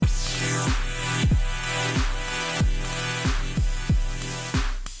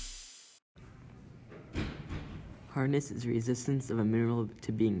hardness is resistance of a mineral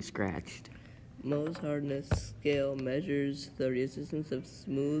to being scratched. Mohs hardness scale measures the resistance of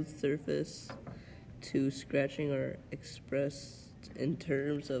smooth surface to scratching, or expressed in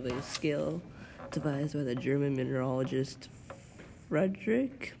terms of a scale devised by the German mineralogist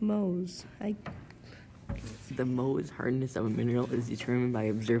Friedrich Mohs. The Mohs hardness of a mineral is determined by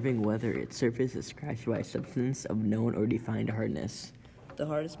observing whether its surface is scratched by a substance of known or defined hardness. The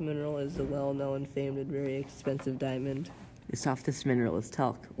hardest mineral is the well-known, famed, and very expensive diamond. The softest mineral is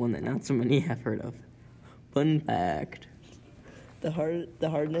talc, one that not so many have heard of. Fun fact. The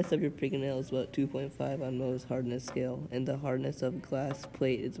hardness of your fingernail is about 2.5 on Mohs hardness scale, and the hardness of glass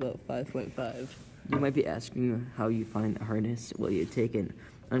plate is about 5.5. You might be asking how you find the hardness. Well, you take an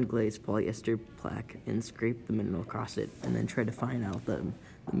unglazed polyester plaque and scrape the mineral across it, and then try to find out the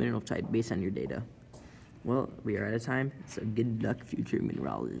mineral type based on your data. Well, we are out of time, so good luck, future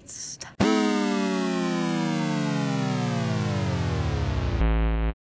mineralogists.